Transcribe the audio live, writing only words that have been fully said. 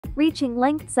reaching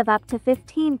lengths of up to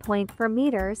 15.4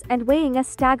 meters and weighing a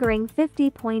staggering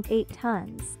 50.8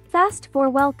 tons. Fast for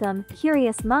welcome,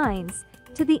 curious minds,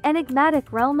 to the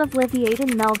enigmatic realm of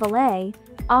Livyatan Melvillei,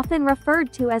 often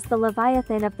referred to as the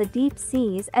Leviathan of the deep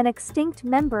seas, an extinct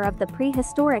member of the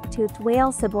prehistoric toothed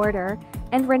whale suborder,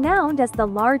 and renowned as the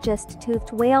largest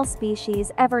toothed whale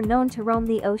species ever known to roam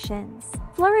the oceans.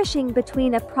 Flourishing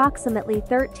between approximately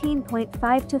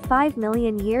 13.5 to 5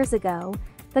 million years ago,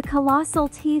 the colossal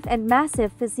teeth and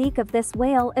massive physique of this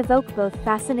whale evoke both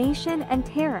fascination and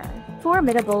terror.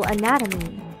 Formidable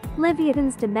anatomy.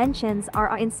 Livyatan's dimensions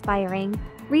are inspiring,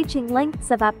 reaching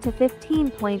lengths of up to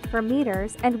 15.4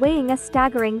 meters and weighing a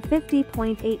staggering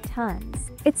 50.8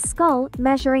 tons. Its skull,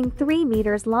 measuring 3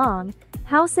 meters long,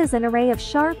 houses an array of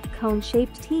sharp,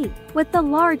 cone-shaped teeth, with the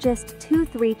largest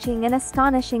tooth reaching an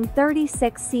astonishing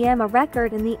 36 cm, a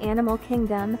record in the animal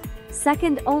kingdom,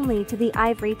 second only to the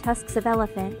ivory tusks of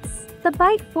elephants. The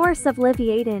bite force of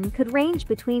Livyatan could range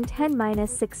between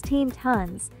 10–16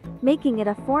 tons, making it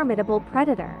a formidable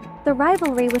predator. The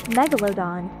rivalry with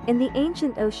Megalodon. In the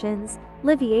ancient oceans,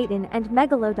 Livyatan and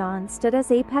Megalodon stood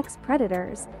as apex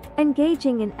predators,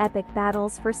 engaging in epic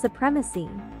battles for supremacy.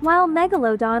 While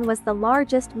Megalodon was the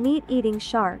largest meat-eating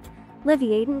shark,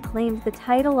 Livyatan claimed the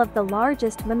title of the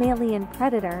largest mammalian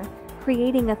predator,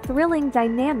 creating a thrilling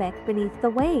dynamic beneath the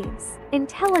waves.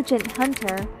 Intelligent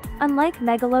hunter. Unlike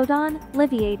Megalodon,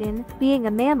 Livyatan, being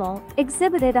a mammal,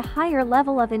 exhibited a higher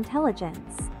level of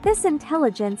intelligence. This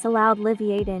intelligence allowed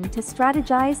Livyatan to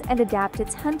strategize and adapt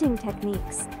its hunting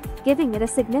techniques, giving it a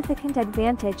significant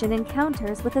advantage in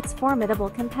encounters with its formidable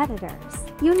competitors.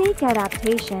 Unique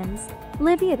adaptations.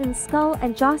 Livyatan's skull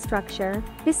and jaw structure,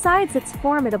 besides its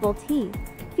formidable teeth,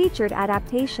 featured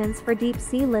adaptations for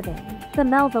deep-sea living. The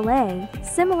Melvillei,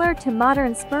 similar to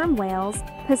modern sperm whales,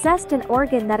 possessed an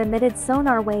organ that emitted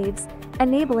sonar waves,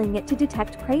 enabling it to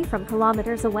detect prey from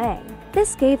kilometers away.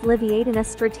 This gave Livyatan a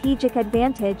strategic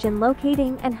advantage in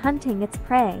locating and hunting its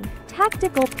prey.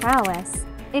 Tactical prowess.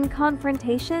 In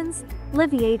confrontations,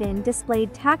 Livyatan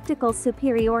displayed tactical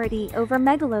superiority over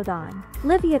Megalodon.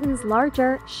 Livyatan's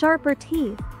larger, sharper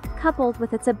teeth, coupled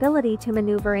with its ability to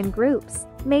maneuver in groups,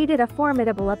 made it a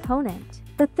formidable opponent.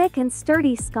 The thick and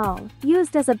sturdy skull,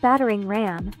 used as a battering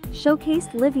ram,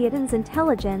 showcased Livyatan's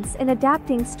intelligence in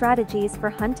adapting strategies for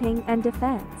hunting and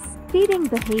defense. Feeding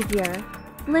behavior.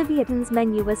 Livyatan's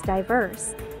menu was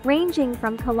diverse, ranging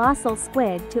from colossal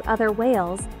squid to other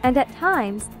whales, and at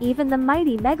times, even the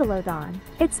mighty Megalodon.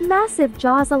 Its massive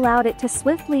jaws allowed it to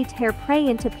swiftly tear prey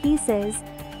into pieces,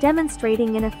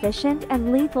 demonstrating an efficient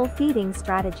and lethal feeding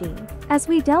strategy. As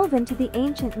we delve into the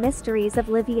ancient mysteries of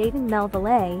Livyatan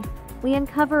Melvillei, we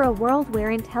uncover a world where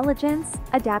intelligence,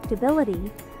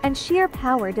 adaptability, and sheer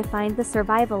power defined the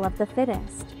survival of the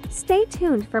fittest. Stay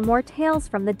tuned for more tales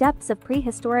from the depths of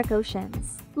prehistoric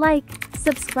oceans. Like,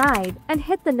 subscribe, and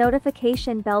hit the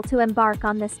notification bell to embark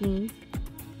on this